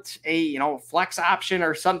 warrant a, flex option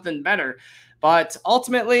or something better. But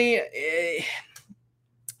ultimately,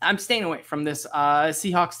 I'm staying away from this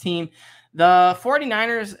Seahawks team. The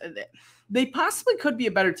 49ers, they possibly could be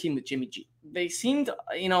a better team with Jimmy G. They seemed,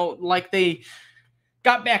 like they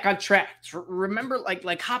got back on track. Remember,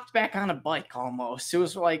 like hopped back on a bike almost. It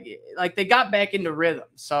was like they got back into rhythm.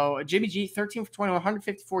 So Jimmy G, 13 for 21,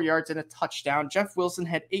 154 yards and a touchdown. Jeff Wilson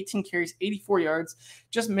had 18 carries, 84 yards,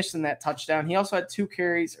 just missing that touchdown. He also had 2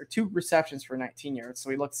 receptions for 19 yards. So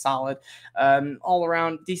he looked solid. All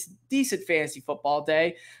around decent fantasy football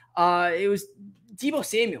day. It was Deebo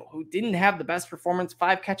Samuel, who didn't have the best performance,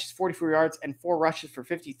 5 catches, 44 yards, and 4 rushes for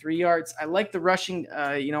 53 yards. I like the rushing,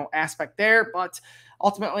 aspect there, but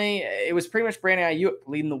ultimately it was pretty much Brandon Ayuk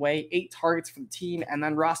leading the way, 8 targets for the team, and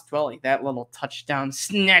then Ross Dwelly, that little touchdown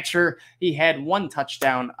snatcher. He had 1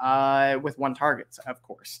 touchdown with 1 target, of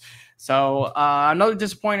course. So another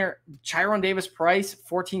disappointer, Chiron Davis-Price,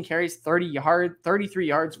 14 carries, 33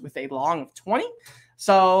 yards with a long of 20.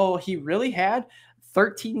 So he really had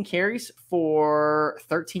 13 carries for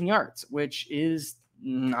 13 yards, which is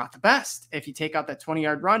not the best if you take out that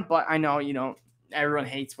 20-yard run. But I know, everyone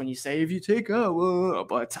hates when you say if you take out,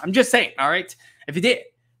 but I'm just saying, all right, if you did,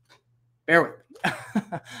 bear with me.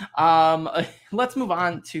 Let's move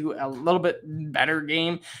on to a little bit better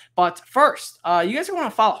game. But first, you guys want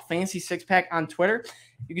to follow Fantasy Six Pack on Twitter.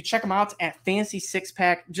 You can check them out at Fantasy Six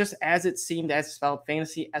Pack, just as it seemed, as spelled,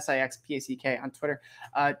 Fantasy SIXPACK on Twitter.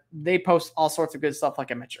 They post all sorts of good stuff,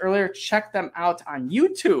 like I mentioned earlier. Check them out on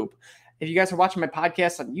YouTube. If you guys are watching my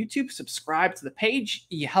podcast on YouTube, subscribe to the page.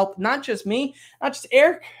 You help not just me, not just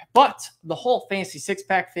Eric, but the whole Fantasy Six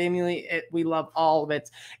Pack family. We love all of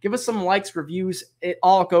it. Give us some likes, reviews. It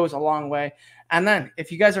all goes a long way. And then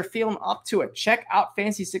if you guys are feeling up to it, check out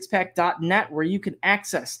fantasy6pack.net where you can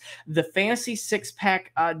access the Fantasy Six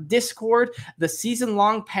Pack Discord, the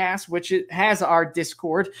season-long pass, which it has our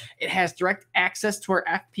Discord. It has direct access to our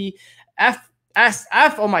F6P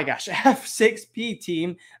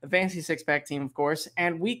team, the Fantasy Six Pack team, of course,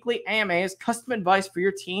 and weekly AMAs, custom advice for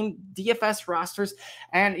your team, DFS rosters,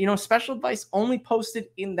 and special advice only posted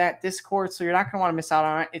in that Discord. So you're not gonna want to miss out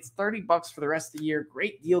on it. It's $30 for the rest of the year.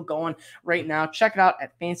 Great deal going right now. Check it out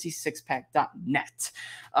at fantasy6pack.net.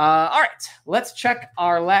 All right, let's check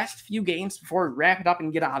our last few games before we wrap it up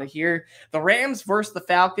and get out of here. The Rams versus the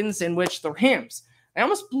Falcons, in which the Rams, they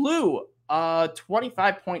almost blew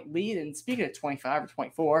 25-point lead. And speaking of 25 or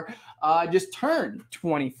 24, just turned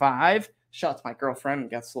 25. Shout out to my girlfriend.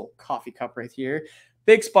 Got this little coffee cup right here.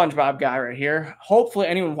 Big SpongeBob guy right here. Hopefully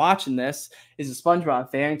anyone watching this is a SpongeBob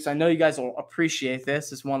fan, because I know you guys will appreciate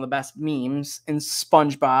this. It's one of the best memes in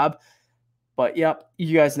SpongeBob. But yep,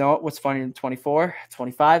 you guys know it. What's funnier than 24?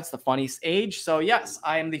 25 is the funniest age. So yes,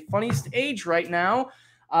 I am the funniest age right now.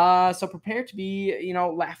 So prepare to be,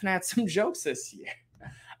 laughing at some jokes this year.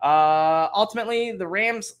 Ultimately, the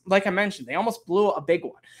Rams, like I mentioned, they almost blew a big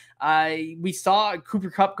one. We saw Cooper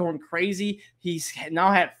Kupp going crazy. He's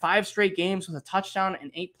now had 5 straight games with a touchdown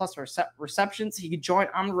and 8+ receptions. He could join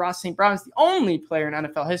Amon-Ra St. Brown as the only player in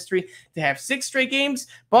NFL history to have 6 straight games,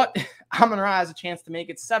 but Amon-Ra has a chance to make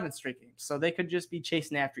it 7 straight games, so they could just be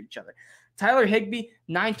chasing after each other. Tyler Higbee,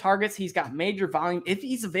 9 targets. He's got major volume. If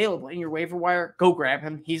he's available in your waiver wire, go grab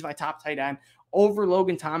him. He's my top tight end over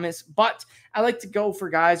Logan Thomas, but I like to go for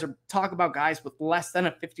guys or talk about guys with less than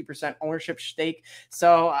a 50% ownership stake.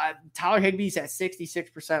 So Tyler Higbee's at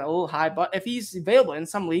 66%, a little high, but if he's available in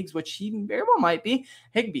some leagues, which he very well might be,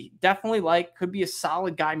 Higbee definitely could be a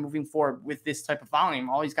solid guy moving forward with this type of volume.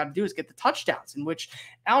 All he's got to do is get the touchdowns, in which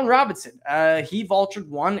Allen Robinson, he vultured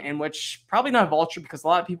one, in which probably not vultured because a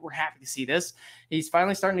lot of people were happy to see this. He's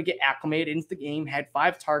finally starting to get acclimated into the game, had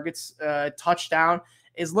 5 targets, touchdown,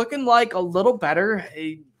 is looking like a little better.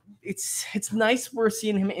 It's nice we're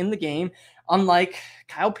seeing him in the game, unlike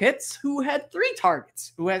Kyle Pitts, who had 3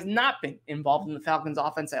 targets, who has not been involved in the Falcons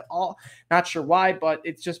offense at all. Not sure why, but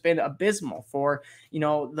it's just been abysmal for,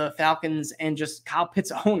 the Falcons and just Kyle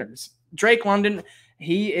Pitts owners. Drake London,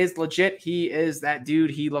 he is legit. He is that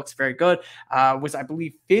dude. He looks very good. Was, I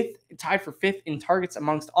believe, tied for 5th in targets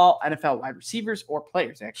amongst all NFL wide receivers or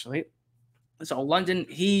players, actually. So London,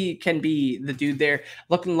 he can be the dude there,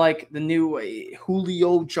 looking like the new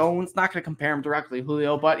Julio Jones. Not going to compare him directly to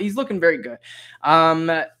Julio, but he's looking very good.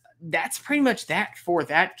 That's pretty much that for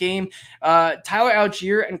that game. Tyler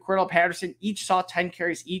Algier and Cordell Patterson each saw 10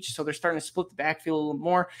 carries each, so they're starting to split the backfield a little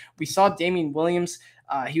more. We saw Damian Williams.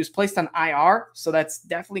 He was placed on IR, so that's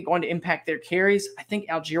definitely going to impact their carries. I think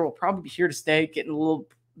Algier will probably be here to stay, getting a little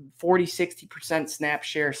 40-60% snap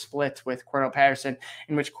share split with Cordell Patterson,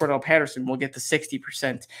 in which Cordell Patterson will get the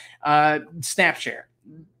 60% snap share.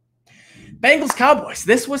 Bengals Cowboys.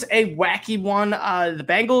 This was a wacky one. The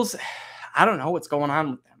Bengals, I don't know what's going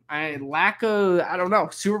on with them. I don't know,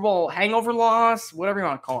 Super Bowl hangover loss, whatever you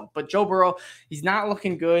want to call it. But Joe Burrow, he's not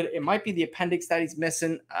looking good. It might be the appendix that he's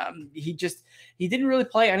missing. He didn't really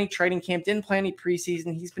play any training camp, didn't play any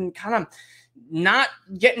preseason. He's been kind of not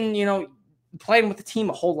getting, playing with the team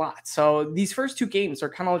a whole lot. So these first 2 games are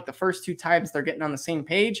kind of like the first 2 times they're getting on the same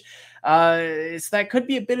page. So that could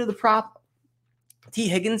be a bit of the problem. T.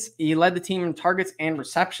 Higgins, he led the team in targets and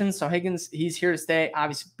receptions. So Higgins, he's here to stay.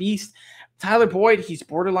 Obviously, beast. Tyler Boyd, he's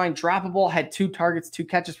borderline droppable. Had 2 targets, 2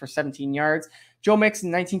 catches for 17 yards. Joe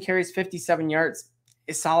Mixon, 19 carries, 57 yards.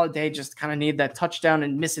 A solid day, just kind of need that touchdown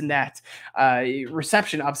and missing that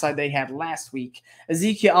reception upside they had last week.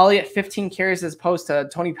 Ezekiel Elliott, 15 carries as opposed to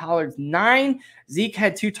Tony Pollard's 9. Zeke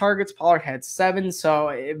had 2 targets, Pollard had 7,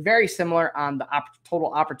 so very similar on the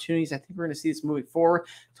total opportunities. I think we're going to see this moving forward.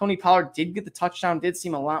 Tony Pollard did get the touchdown, did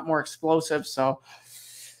seem a lot more explosive, so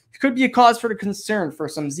it could be a cause for the concern for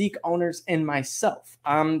some Zeke owners and myself.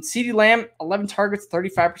 CeeDee Lamb, 11 targets,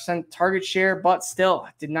 35% target share, but still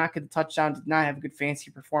did not get the touchdown, did not have a good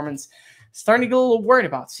fantasy performance. Starting to get a little worried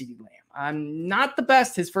about CeeDee Lamb. Not the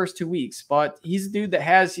best his first 2 weeks, but he's a dude that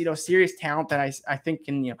has, serious talent that I think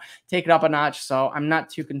can, take it up a notch, so I'm not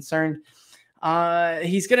too concerned.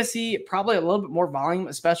 He's going to see probably a little bit more volume,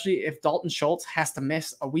 especially if Dalton Schultz has to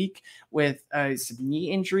miss a week with some knee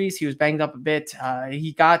injuries. He was banged up a bit.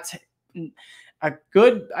 He got a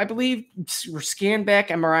good, I believe, scan back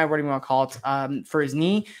MRI, what do you want to call it, for his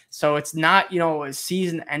knee. So it's not, a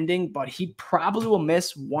season ending, but he probably will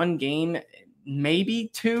miss 1 game, maybe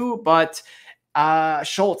 2, but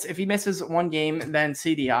Schultz, if he misses one game, then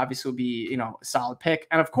CD obviously will be, a solid pick.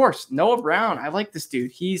 And of course, Noah Brown. I like this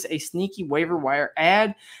dude. He's a sneaky waiver wire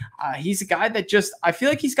ad. He's a guy that I feel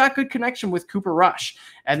like he's got good connection with Cooper Rush.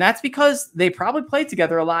 And that's because they probably played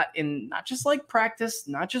together a lot in not just like practice,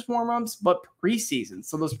 not just warm-ups, but preseason.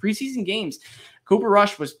 So those preseason games, Cooper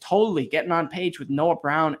Rush was totally getting on page with Noah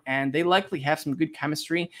Brown, and they likely have some good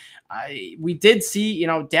chemistry. We did see,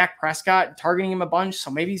 Dak Prescott targeting him a bunch,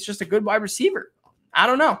 so maybe he's just a good wide receiver. I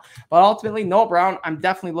don't know. But ultimately, Noah Brown, I'm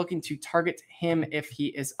definitely looking to target him if he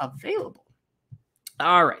is available.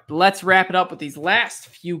 All right, let's wrap it up with these last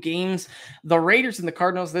few games. The Raiders and the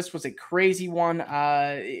Cardinals, this was a crazy one.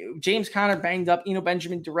 James Conner banged up.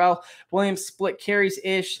 Benjamin, Darrell Williams split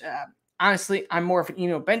carries-ish. Honestly, I'm more of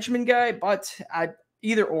an Benjamin guy, but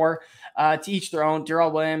either or, to each their own.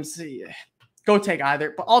 Darrell Williams, go take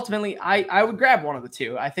either. But ultimately, I would grab one of the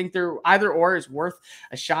two. I think either or is worth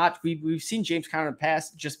a shot. We've seen James Conner in the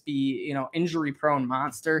past just be, injury-prone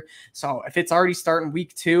monster. So if it's already starting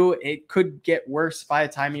week 2, it could get worse by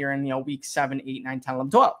the time you're in, week 7, 8, 9, 10,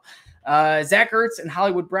 11, 12. Zach Ertz and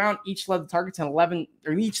Hollywood Brown each led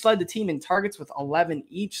the team in targets with 11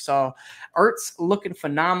 each. So Ertz looking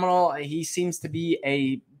phenomenal. He seems to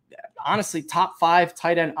be honestly top 5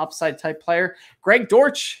 tight end upside type player. Greg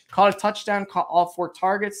Dortch caught a touchdown, caught all 4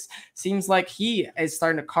 targets. Seems like he is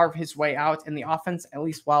starting to carve his way out in the offense, at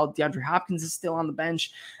least while DeAndre Hopkins is still on the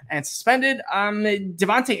bench and suspended.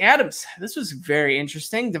 Devontae Adams. This was very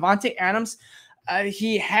interesting. Devontae Adams,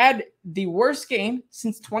 he had the worst game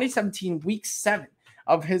since 2017, week 7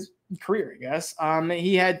 of his career, I guess.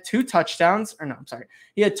 He had 2 touchdowns, or no, I'm sorry.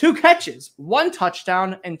 He had 2 catches, 1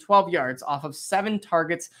 touchdown, and 12 yards off of 7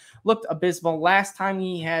 targets. Looked abysmal. Last time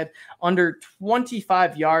he had under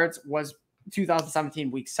 25 yards was 2017,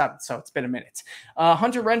 week 7, so it's been a minute.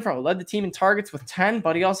 Hunter Renfrow led the team in targets with 10,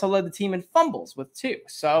 but he also led the team in fumbles with 2.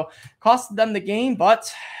 So costed them the game,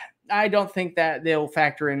 but I don't think that they'll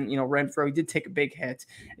factor in, Renfrow. He did take a big hit.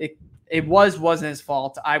 It wasn't his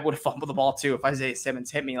fault. I would have fumbled the ball too if Isaiah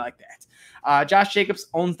Simmons hit me like that. Josh Jacobs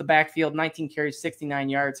owns the backfield, 19 carries, 69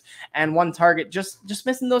 yards, and 1 target, just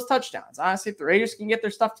missing those touchdowns. Honestly, if the Raiders can get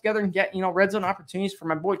their stuff together and get, red zone opportunities for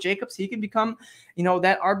my boy Jacobs, he can become,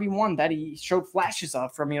 that RB1 that he showed flashes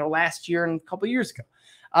of from, last year and a couple years ago.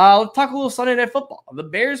 Let's talk a little Sunday Night Football. The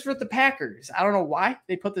Bears versus the Packers. I don't know why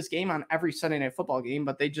they put this game on every Sunday Night Football game,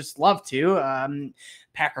 but they just love to.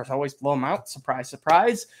 Packers always blow them out. Surprise,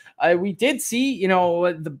 surprise. We did see,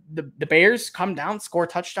 the Bears come down, score a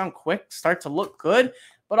touchdown quick, start to look good.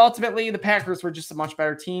 But ultimately, the Packers were just a much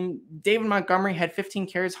better team. David Montgomery had 15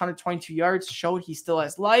 carries, 122 yards, showed he still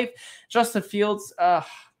has life. Justin Fields,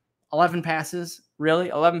 11 passes. Really?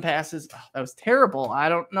 11 passes? Oh, that was terrible. I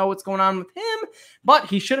don't know what's going on with him, but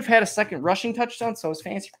he should have had a second rushing touchdown, so his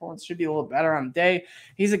fantasy performance should be a little better on the day.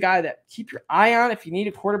 He's a guy that keep your eye on if you need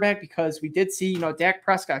a quarterback, because we did see, Dak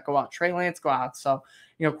Prescott go out, Trey Lance go out. So,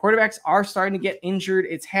 quarterbacks are starting to get injured.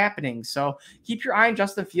 It's happening. So keep your eye on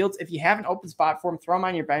Justin Fields. If you have an open spot for him, throw him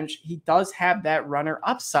on your bench. He does have that runner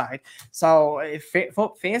upside. So if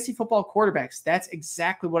fantasy football quarterbacks, that's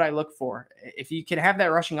exactly what I look for. If you can have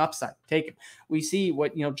that rushing upside, take him. We see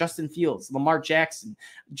what, Justin Fields, Lamar Jackson,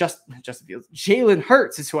 Justin Fields, Jalen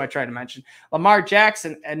Hurts is who I try to mention, Lamar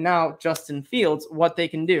Jackson, and now Justin Fields, what they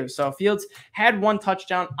can do. So Fields had 1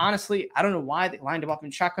 touchdown. Honestly, I don't know why they lined him up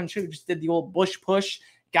in shotgun. Should have just did the old bush push.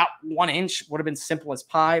 Got 1 inch, would have been simple as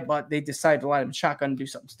pie, but they decided to let him shotgun and do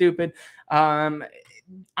something stupid.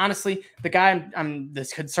 Honestly, the guy I'm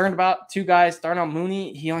this concerned about, 2 guys, Darnell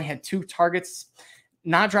Mooney, he only had 2 targets.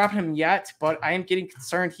 Not dropping him yet, but I am getting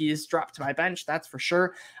concerned. He is dropped to my bench, that's for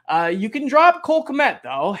sure. You can drop Cole Kmet,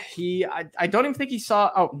 though. I don't even think he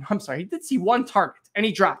saw. Oh, I'm sorry. He did see 1 target, and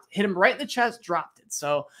he dropped. Hit him right in the chest, dropped it.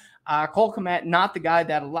 So Cole Kmet, not the guy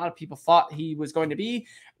that a lot of people thought he was going to be.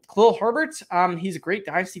 Khalil Herbert, he's a great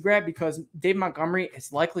dynasty grab because David Montgomery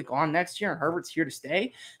is likely gone next year, and Herbert's here to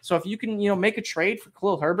stay. So if you can, make a trade for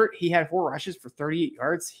Khalil Herbert, he had 4 rushes for 38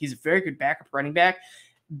 yards. He's a very good backup running back,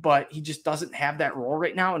 but he just doesn't have that role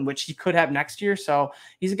right now, in which he could have next year. So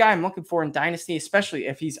he's a guy I'm looking for in dynasty, especially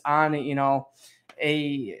if he's on,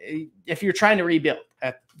 if you're trying to rebuild.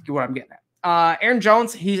 That's what I'm getting at. Aaron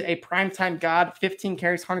Jones, he's a primetime god. 15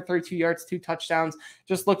 carries, 132 yards, 2 touchdowns.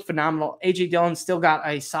 Just looked phenomenal. A.J. Dillon still got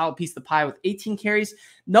a solid piece of the pie with 18 carries.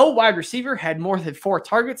 No wide receiver had more than 4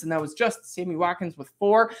 targets, and that was just Sammy Watkins with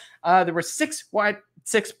 4. There were 6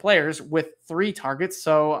 players with 3 targets.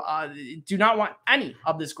 So do not want any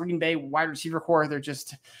of this Green Bay wide receiver core. They're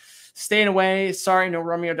just staying away. Sorry, no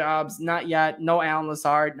Romeo Doubs, not yet. No Alan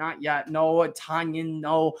Lazard, not yet. No Tanyan,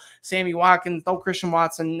 no Sammy Watkins, no Christian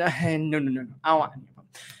Watson. No. I don't want any of them.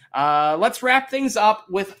 Let's wrap things up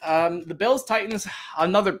with the Bills-Titans,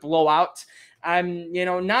 another blowout. I'm,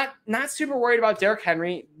 not super worried about Derrick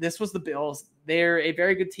Henry. This was the Bills. They're a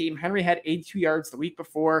very good team. Henry had 82 yards the week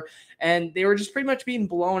before, and they were just pretty much being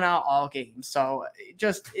blown out all game. So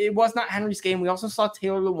it was not Henry's game. We also saw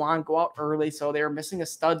Taylor Lewan go out early, so they were missing a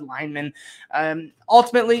stud lineman.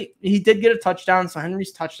 Ultimately, he did get a touchdown, so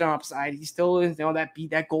Henry's touchdown upside. He still is,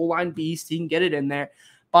 that goal line beast. He can get it in there.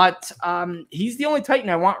 But he's the only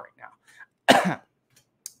Titan I want right now.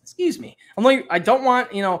 Excuse me. I don't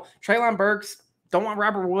want, Treylon Burks, don't want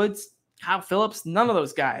Robert Woods, Kyle Phillips, none of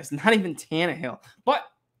those guys, not even Tannehill. But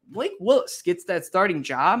Blake Willis gets that starting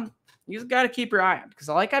job. You just got to keep your eye on, because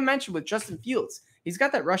like I mentioned with Justin Fields, he's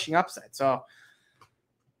got that rushing upside. So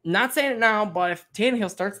not saying it now, but if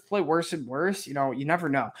Tannehill starts to play worse and worse, you never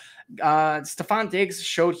know. Stefon Diggs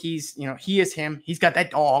showed he is him. He's got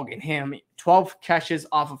that dog in him. 12 catches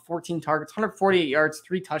off of 14 targets, 148 yards,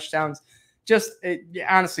 3 touchdowns. Just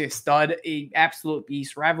honestly a stud, a absolute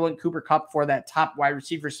beast, rivaling Cooper Kupp for that top wide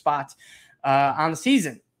receiver spot on the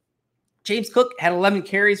season. James Cook had 11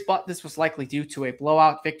 carries, but this was likely due to a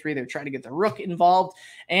blowout victory. They were trying to get the Rook involved,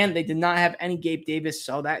 and they did not have any Gabe Davis,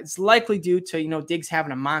 so that is likely due to, Diggs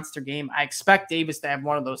having a monster game. I expect Davis to have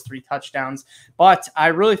one of those 3 touchdowns, but I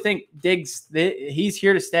really think Diggs, he's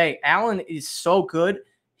here to stay. Allen is so good.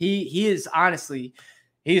 He is honestly,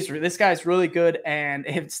 this guy's really good, and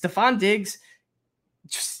if Stefon Diggs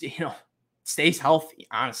just, stays healthy,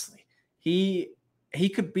 honestly, he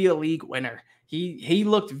could be a league winner. He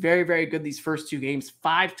looked very, very good these first 2 games.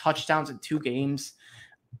 5 touchdowns in 2 games.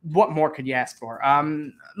 What more could you ask for?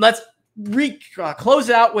 Let's close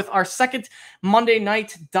it out with our second Monday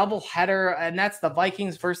night doubleheader, and that's the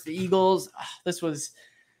Vikings versus the Eagles. This was,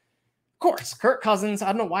 of course, Kirk Cousins. I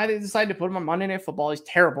don't know why they decided to put him on Monday Night Football. He's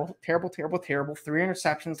terrible, terrible, terrible, terrible. 3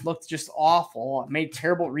 interceptions, looked just awful. Made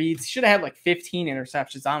terrible reads. Should have had like 15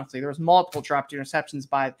 interceptions, honestly. There was multiple dropped interceptions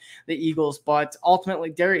by the Eagles, but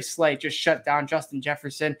ultimately Darius Slay just shut down Justin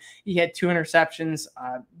Jefferson. He had 2 interceptions.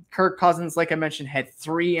 Kirk Cousins, like I mentioned, had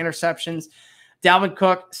 3 interceptions. Dalvin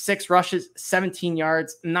Cook, 6 rushes, 17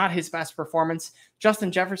 yards, not his best performance.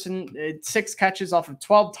 Justin Jefferson, 6 catches off of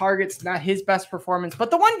 12 targets, not his best performance.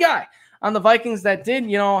 But the one guy on the Vikings that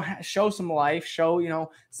did, show some life, show,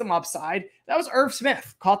 some upside, that was Irv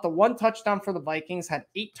Smith. Caught the 1 touchdown for the Vikings, had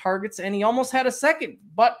 8 targets, and he almost had a second,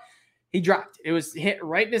 but he dropped it. It was hit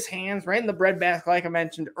right in his hands, right in the breadbasket, like I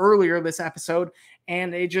mentioned earlier this episode.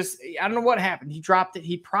 And I don't know what happened. He dropped it.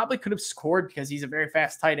 He probably could have scored because he's a very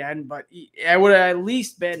fast tight end, but it would have at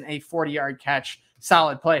least been a 40-yard catch,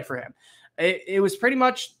 solid play for him. It was pretty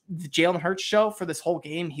much the Jalen Hurts show for this whole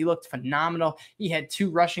game. He looked phenomenal. He had 2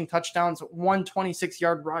 rushing touchdowns, 1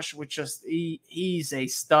 26-yard rush, which he's a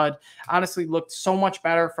stud. Honestly, looked so much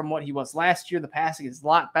better from what he was last year. The passing is a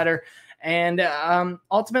lot better. And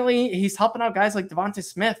ultimately, he's helping out guys like Devonta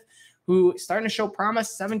Smith, who is starting to show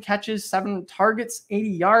promise. 7 catches, 7 targets, 80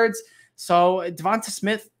 yards. So Devonta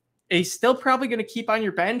Smith is still probably going to keep on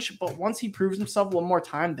your bench, but once he proves himself one more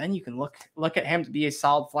time, then you can look at him to be a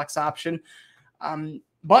solid flex option.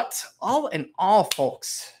 But all in all,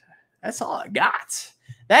 folks, that's all I got.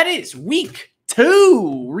 That is week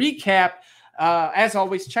 2 recap. As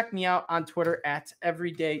always, check me out on Twitter at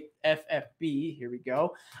EverydayFFB. Here we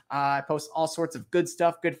go. I post all sorts of good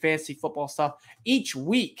stuff, good fantasy football stuff each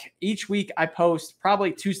week. Each week I post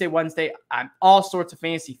probably Tuesday, Wednesday on all sorts of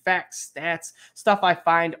fantasy facts, stats, stuff I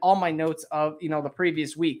find, all my notes of, the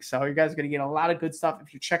previous week. So you guys are going to get a lot of good stuff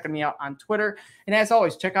if you're checking me out on Twitter. And as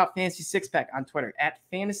always, check out Fantasy Six Pack on Twitter at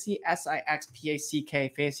Fantasy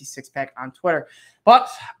SIXPACK, Fantasy Six Pack on Twitter.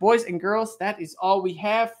 But boys and girls, that is all we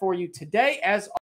have for you today. As